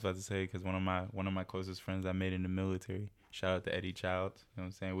 no, I was about to say because one of my closest friends I made in the military. Shout out to Eddie Childs. You know what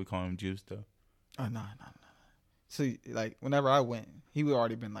I'm saying? We call him Juice though. Oh no. So like whenever I went, he would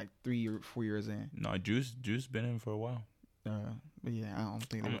already been like 3 or 4 years in. No, Juice been in for a while. But yeah, I don't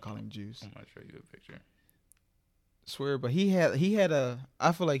think they would call him Juice. I'm gonna show you a picture. Swear, but he had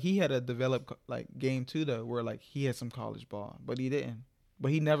I feel like he had a developed like game too though, where like he had some college ball, but he didn't.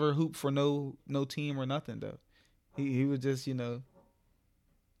 But he never hooped for no team or nothing though. He was just, you know,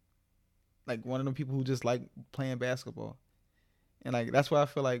 like one of them people who just like playing basketball. And like that's why I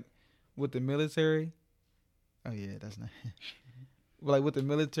feel like with the military, oh yeah, that's not. But like with the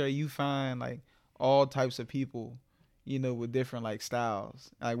military, you find like all types of people, you know, with different like styles,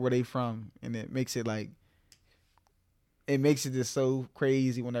 like where they from, and it makes it like it makes it just so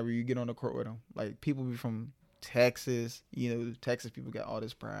crazy whenever you get on the court with them. Like people be from Texas, Texas people got all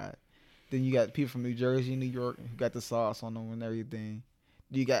this pride. Then you got people from New Jersey, New York, who got the sauce on them and everything.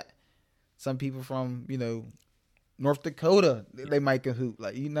 You got some people from, North Dakota. They might can hoop.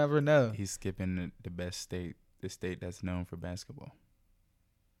 Like, you never know. He's skipping the best state, the state that's known for basketball.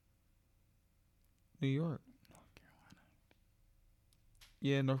 New York. North Carolina.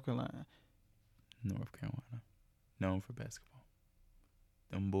 Yeah, North Carolina. North Carolina. Known for basketball.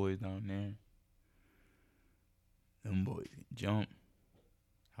 Them boys down there. Them boys can jump.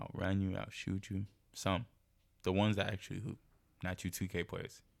 Outrun you, outshoot you. Some. The ones that actually hoop. Not you 2K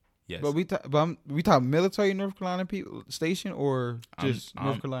players. Yes. But we talk military North Carolina people station or just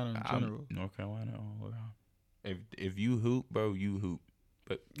North Carolina in general? North Carolina all around. If you hoop, bro, you hoop.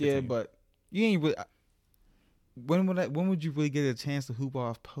 But yeah, but you ain't really. When would you really get a chance to hoop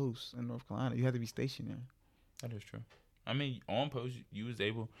off post in North Carolina? You had to be stationed there. That is true. I mean, on post, you was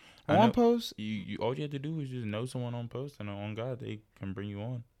able. On post, you all you had to do was just know someone on post, and on God, they can bring you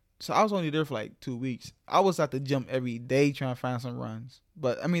on. So I was only there for like 2 weeks. I was at the gym every day trying to find some runs.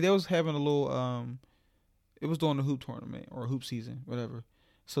 But I mean, they was having a little. It was during the hoop tournament or hoop season, whatever.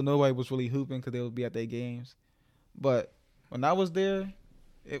 So nobody was really hooping because they would be at their games. But when I was there,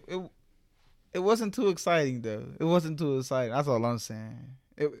 it wasn't too exciting though. It wasn't too exciting. That's all I'm saying.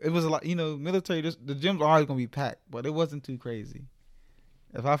 It was a lot, military. The gyms are always gonna be packed, but it wasn't too crazy.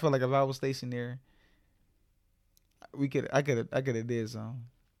 I feel like if I was stationed there, I could have did something.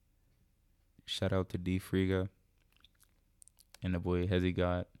 Shout out to D Friga and the boy Hezzy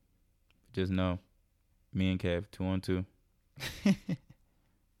God. Just know, me and Kev 2-on-2. He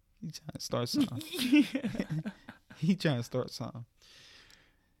trying to start something. He trying to start something.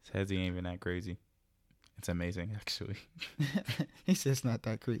 Hezzy ain't even that crazy. It's amazing, actually. He says it's not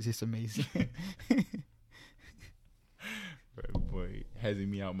that crazy. It's amazing. Boy, Hezzy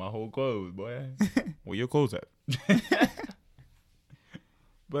me out my whole clothes, boy. Where your clothes at?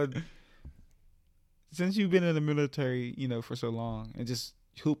 But since you've been in the military, for so long and just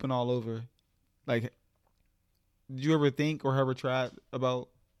hooping all over, like, did you ever think or ever tried about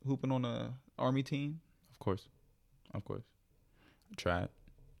hooping on a Army team? Of course. I tried.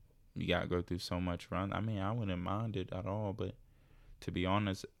 You gotta go through so much run. I mean, I wouldn't mind it at all, but to be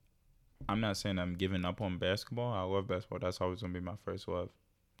honest, I'm not saying I'm giving up on basketball. I love basketball. That's always gonna be my first love,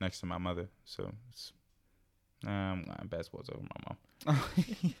 next to my mother. So, basketball's over my mom.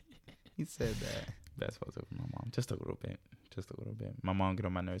 He said that. Basketball's over my mom. Just a little bit. My mom get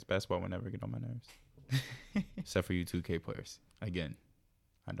on my nerves. Basketball will never get on my nerves. Except for you 2K players. Again,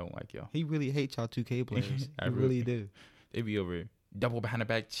 I don't like y'all. He really hates y'all 2K players. I really do. They be over double behind the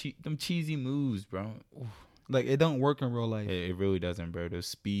back, them cheesy moves, bro. Oof. Like, it don't work in real life. It really doesn't, bro. The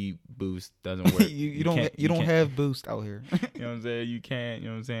speed boost doesn't work. you don't have boost out here. You know what I'm saying? You can't. You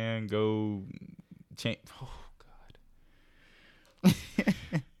know what I'm saying? Go change. Oh God.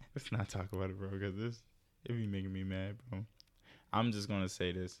 Let's not talk about it, bro, because it be making me mad, bro. I'm just gonna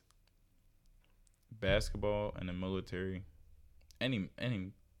say this: basketball and the military, any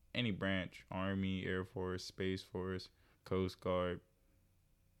branch, Army, Air Force, Space Force, Coast Guard.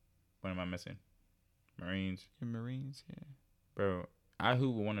 What am I missing? Marines. Marines, yeah. Bro, I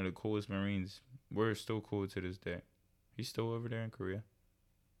hoop with one of the coolest Marines. We're still cool to this day. He's still over there in Korea.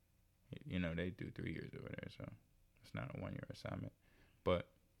 They do 3 years over there, so it's not a 1-year assignment. But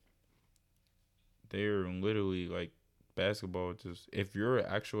they're literally like basketball. Just if you're an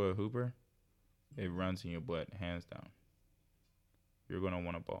actual hooper, it runs in your blood, hands down. You're gonna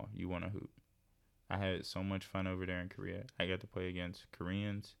want a ball. You want to hoop. I had so much fun over there in Korea. I got to play against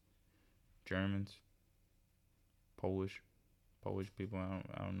Koreans, Germans, Polish people.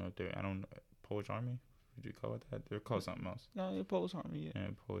 I don't know if they're Polish Army. Would you call it that? They're called something else. No, they're Polish Army. Yeah,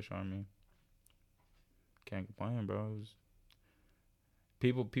 Polish Army. Can't complain, bro.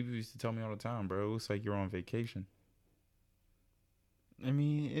 People used to tell me all the time, bro. It looks like you're on vacation. I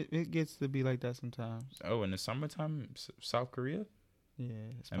mean, it gets to be like that sometimes. Oh, in the summertime, South Korea?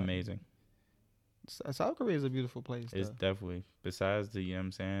 Yeah. It's amazing. South Korea is a beautiful place, It's though. definitely, besides the, you know what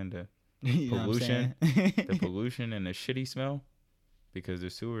I'm saying, the pollution, the pollution and the shitty smell, because the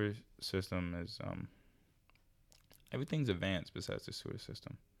sewer system is, everything's advanced besides the sewer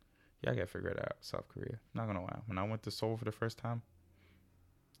system. Yeah, I gotta figure it out, South Korea. Not gonna lie. When I went to Seoul for the first time,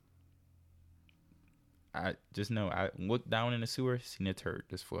 I just know I looked down in the sewer, seen a turd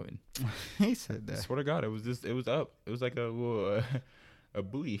just floating. He said that. I swear to God, it was up. It was like a little a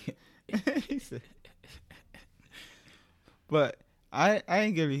buoy. He said. But I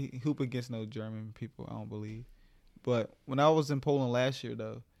ain't gonna hoop against no German people. I don't believe. But when I was in Poland last year,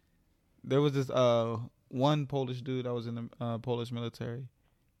 though, there was this one Polish dude that was in the Polish military.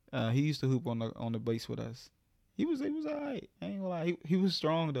 He used to hoop on the base with us. He was alright. I ain't gonna lie. He was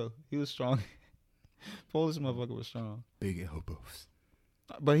strong though. He was strong. Polish motherfucker was strong. Big elbows.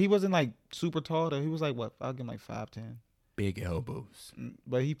 But he wasn't like super tall though. He was like what? I'll give him like 5'10". Big elbows.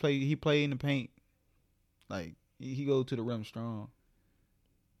 But he played in the paint. Like he go to the rim strong.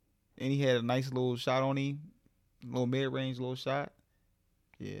 And he had a nice little shot on him, little mid range little shot.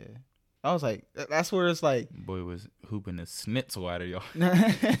 Yeah, I was like, that's where it's like, Boy was hooping the schnitzel out of y'all.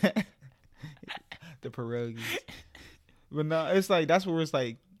 the pierogies. But no, it's like that's where it's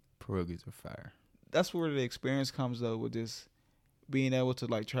like, Pierogies are fire. that's where the experience comes though, with just being able to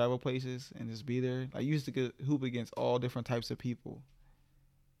like travel places and just be there. I used to get hoop against all different types of people,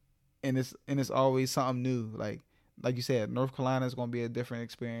 and it's always something new. Like you said, North Carolina is gonna be a different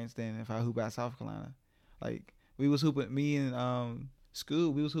experience than if I hoop at South Carolina. Like we was hooping, me and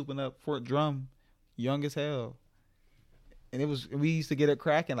school, we was hooping up Fort Drum, young as hell, and we used to get it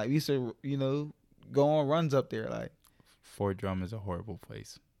cracking. Like we used to, go on runs up there. Like Fort Drum is a horrible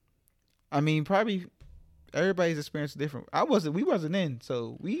place. I mean, probably everybody's experience is different. We wasn't in,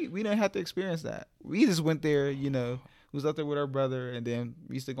 so we didn't have to experience that. We just went there, was up there with our brother, and then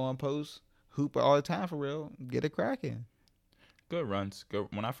we used to go on post, hoop all the time for real, get it cracking. Good runs. Good.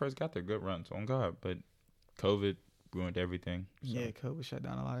 When I first got there, good runs. On God, but COVID ruined everything. So, Yeah, COVID shut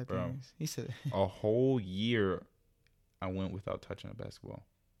down a lot of bro, things. He said a whole year I went without touching a basketball.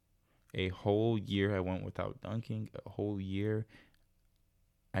 A whole year I went without dunking. A whole year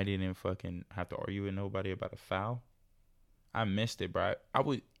I didn't fucking have to argue with nobody about a foul. I missed it, bro.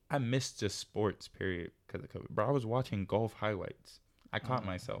 I missed just sports, period, because of COVID. Bro, I was watching golf highlights. I caught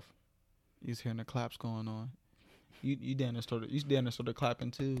myself. you was hearing the claps going on. You down there started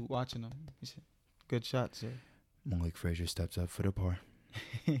clapping too, watching them. He said, "Good shot, sir." Malik Frazier steps up for the par.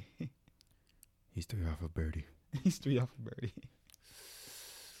 He's 3 off a birdie. He's 3 off a birdie.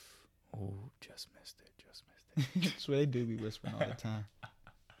 Oh, just missed it. That's what they do be whispering all the time.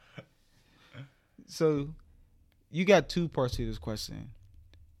 So, you got 2 parts to this question.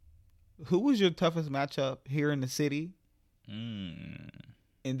 Who was your toughest matchup here in the city? And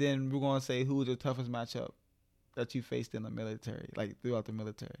then we're going to say who was your toughest matchup that you faced in the military, like throughout the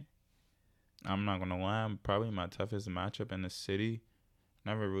military. I'm not gonna lie, probably my toughest matchup in the city.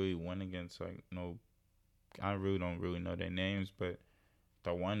 Never really went against I really don't really know their names, but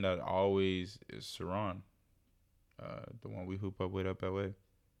the one that always is Saran, the one we hoop up with up LA.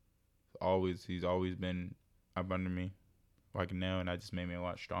 He's always been up under me, like now, and that just made me a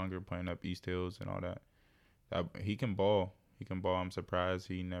lot stronger playing up East Hills and all that. He can ball. I'm surprised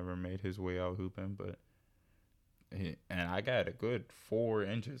he never made his way out hooping, but and I got a good 4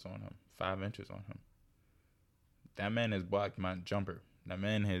 inches on him. 5 inches on him. That man has blocked my jumper. That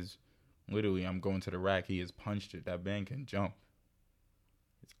man has literally, I'm going to the rack, he has punched it. That man can jump.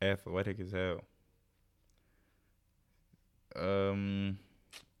 It's athletic as hell. Army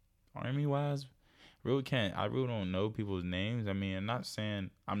wise, I really don't know people's names. I mean, I'm not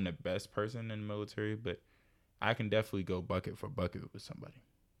saying I'm the best person in the military, but I can definitely go bucket for bucket with somebody.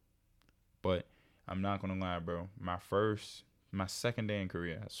 But I'm not gonna lie, bro. My second day in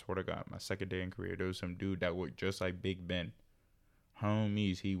Korea, I swear to God, my second day in Korea, there was some dude that looked just like Big Ben.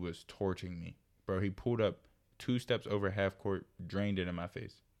 Homies, he was torching me. Bro, he pulled up 2 steps over half court, drained it in my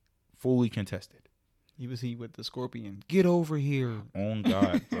face. Fully contested. He was with the Scorpion. Get over here. On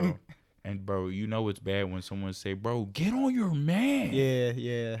God, bro. And, bro, you know it's bad when someone say, bro, get on your man.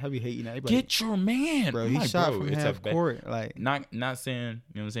 Yeah. How be hating that? Get your man. Bro, he shot from half court. Like, not saying,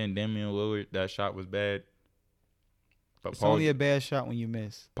 you know what I'm saying, Damian Lillard, that shot was bad. But it's only a bad shot when you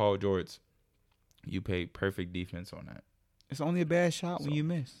miss. Paul George, you played perfect defense on that. It's only a bad shot when you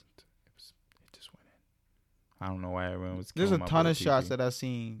miss. It just went in. I don't know why everyone was. There's a ton of shots that I've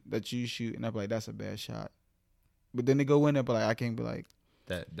seen that you shoot, and I'm like, that's a bad shot. But then they go in there, but like I can't be like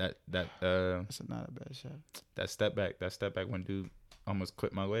that. That's not a bad shot. That step back when dude almost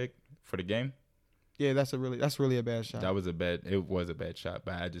clipped my leg for the game. Yeah, that's really a bad shot. It was a bad shot,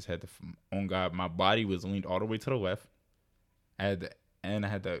 but I just had to. On God, my body was leaned all the way to the left. I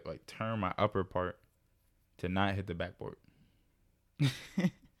had to like turn my upper part to not hit the backboard.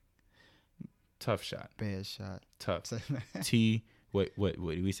 Tough shot. Bad shot. Tough. What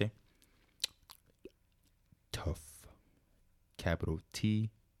do we say? Tough. Capital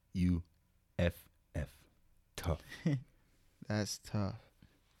TUFF. Tough. That's tough.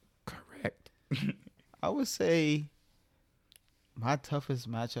 Correct. I would say my toughest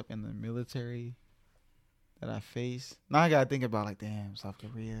matchup in the military that I faced. Now I gotta think about like, damn, South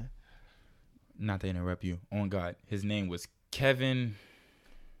Korea. Not to interrupt you. On God, his name was Kevin.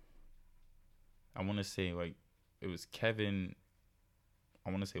 I want to say like it was Kevin. I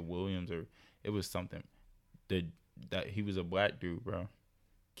want to say Williams or it was something. That he was a black dude, bro.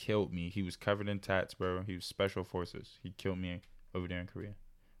 Killed me. He was covered in tats, bro. He was special forces. He killed me over there in Korea.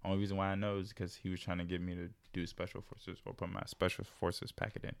 Only reason why I know is because he was trying to get me to do special forces or put my special forces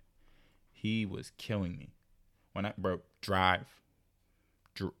packet in. He was killing me. When I drive.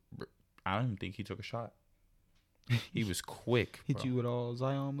 I don't even think he took a shot. He was quick. Hit bro. you with all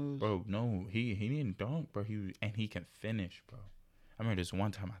Zion moves? Bro, no, he didn't dunk, bro. He can finish, bro. I remember this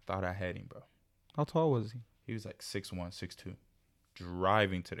one time I thought I had him, bro. How tall was he? He was like 6'1", 6'2",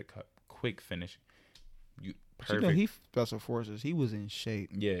 driving to the cup, quick finish. Perfect. You know, he special forces. He was in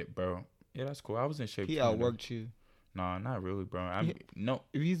shape. Yeah, bro. Yeah, that's cool. I was in shape. He too, outworked you. Nah, not really, bro. No,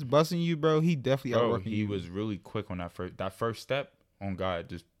 If he's busting you, bro, he definitely bro. outworking you. He was really quick on that first step. On God,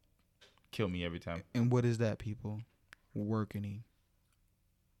 just killed me every time. And what is that, people? Working him.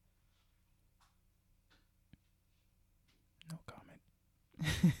 No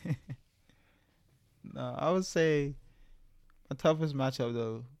comment. No, I would say my toughest matchup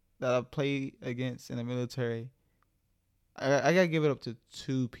though that I played against in the military. I gotta give it up to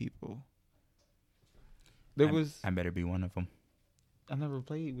two people. I better be one of them. I never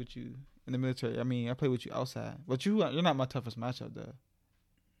played with you in the military. I mean, I played with you outside, but you're not my toughest matchup though.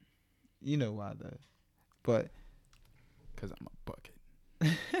 You know why though, but because I'm a bucket.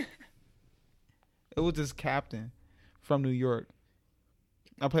 it was this captain from New York.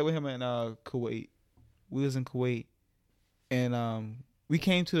 I played with him in Kuwait. We was in Kuwait, and we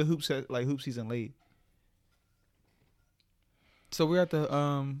came to the hoop season late. So we're at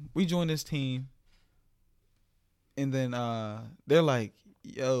the we joined this team, and then they're like,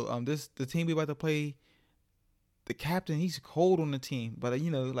 "Yo, the team we about to play, the captain, he's cold on the team, but you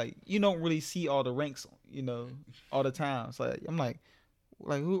know, like you don't really see all the ranks, you know, all the time." So I'm like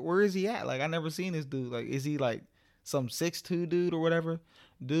where is he at? Like I never seen this dude. Like is he like some 6'2" dude or whatever?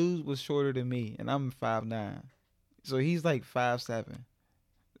 Dude was shorter than me, and I'm 5'9", so he's like 5'7".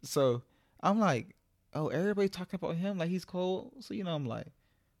 So I'm like, oh, everybody talking about him like he's cold. So you know, I'm like,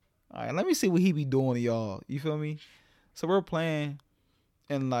 all right, let me see what he be doing to y'all. You feel me? So we're playing,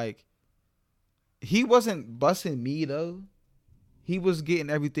 and like, he wasn't busting me though. He was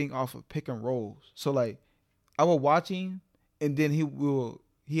getting everything off of pick and rolls. So like, I would watch him, and then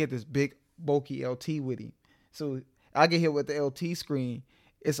he had this big bulky LT with him. So I get hit with the LT screen,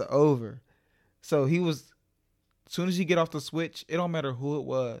 it's over. So he was, as soon as you get off the switch, it don't matter who it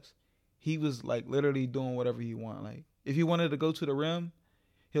was. He was like literally doing whatever he want. Like if he wanted to go to the rim,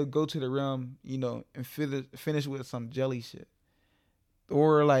 he'll go to the rim, you know, and finish with some jelly shit.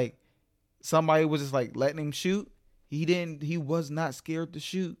 Or like somebody was just like letting him shoot. He was not scared to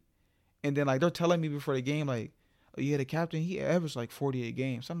shoot. And then like they're telling me before the game, like, oh yeah, the captain, he averaged like 40 a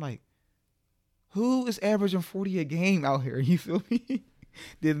game. So I'm like, who is averaging 40 a game out here? You feel me?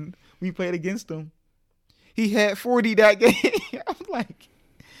 Then we played against him. He had 40 that game. I'm like,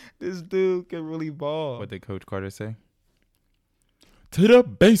 this dude can really ball. What did Coach Carter say? To the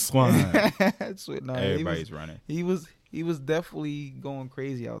baseline. So, no, everybody's running. He was definitely going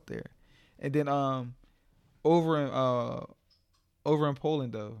crazy out there. And then over in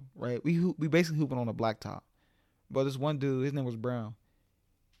Poland though, right? We basically hooping on a blacktop. But this one dude, his name was Brown.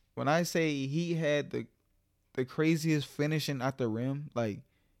 When I say he had the craziest finishing at the rim, like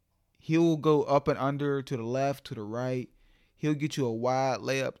he'll go up and under to the left, to the right. He'll get you a wide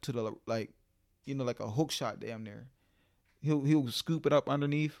layup to the like a hook shot damn near. He'll scoop it up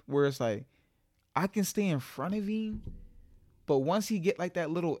underneath where it's like I can stay in front of him, but once he get like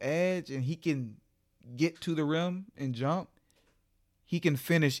that little edge and he can get to the rim and jump, he can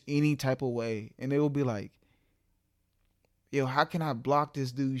finish any type of way, and it will be like, yo, how can I block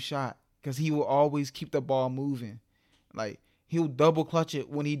this dude's shot? Because he will always keep the ball moving. Like, he'll double clutch it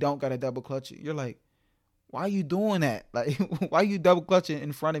when he don't got to double clutch it. You're like, why are you doing that? Like, why are you double clutching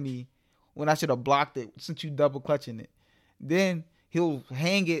in front of me when I should have blocked it since you double clutching it? Then he'll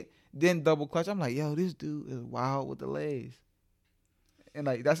hang it, then double clutch. I'm like, yo, this dude is wild with the legs. And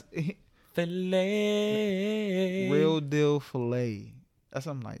like, that's filet. Real deal filet. That's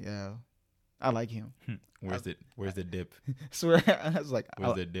something like, yeah, I like him. Where's the dip? Swear, I was like,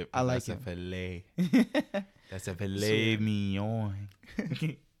 where's the dip? I like That's him. A filet. That's a filet mignon.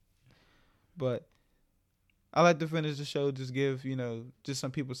 But I like to finish the show. Just give just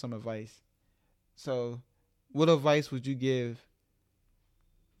some people some advice. So, what advice would you give?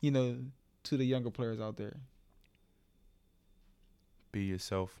 To the younger players out there. Be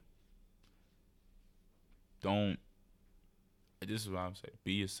yourself. Don't. This is what I'm saying.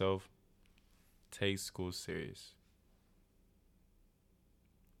 Be yourself. Take school serious.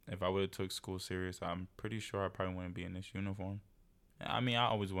 if I would have took school serious, I'm pretty sure I probably wouldn't be in this uniform. I mean, I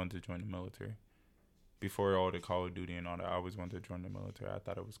always wanted to join the military. Before all the Call of Duty and all that, I always wanted to join the military. I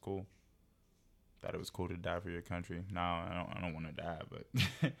thought it was cool. Thought it was cool to die for your country. Now I don't want to die, but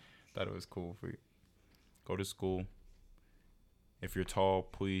thought it was cool for you. Go to school. If you're tall,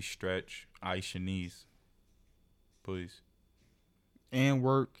 please stretch, ice your knees, please, And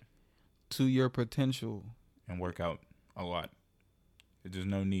work to your potential. and work out a lot. There's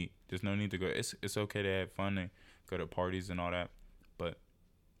no need. There's no need to go. It's okay to have fun and go to parties and all that, but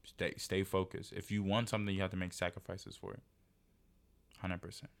stay focused. If you want something, you have to make sacrifices for it.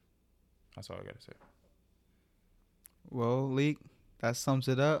 100%. That's all I gotta say. Well, Leak, that sums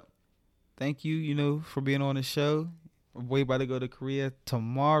it up. Thank you, for being on the show. We about to go to Korea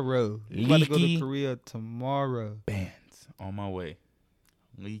tomorrow. We about to go to Leaky Korea tomorrow. Bands on my way.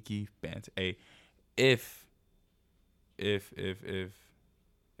 Leaky bands. Hey, if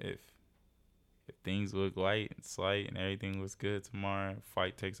things look light and slight and everything looks good tomorrow,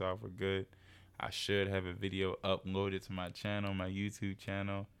 fight takes off for good, I should have a video uploaded to my channel, my YouTube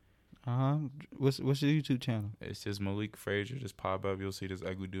channel. What's your YouTube channel? It's just Malik Frazier. Just pop up. You'll see this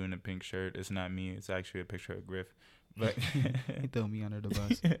ugly dude in a pink shirt. It's not me. It's actually a picture of Griff. But He throw me under the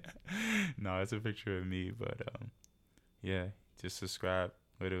bus. No, it's a picture of me. But yeah, just subscribe.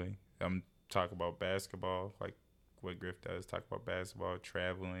 Literally, I'm talking about basketball, like what Griff does. Talk about basketball,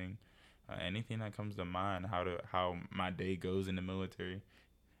 traveling, anything that comes to mind. How my day goes in the military.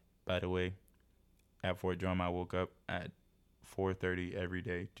 By the way, at Fort Drum, I woke up at 4:30 every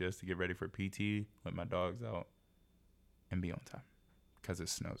day just to get ready for PT, let my dogs out, and be on time because it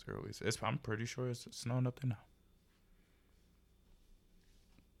snows early. So I'm pretty sure it's snowing up there now.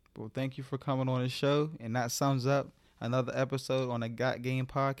 Well, thank you for coming on the show. And that sums up another episode on the Got Game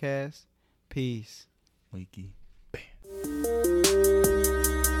podcast. Peace. Leaky.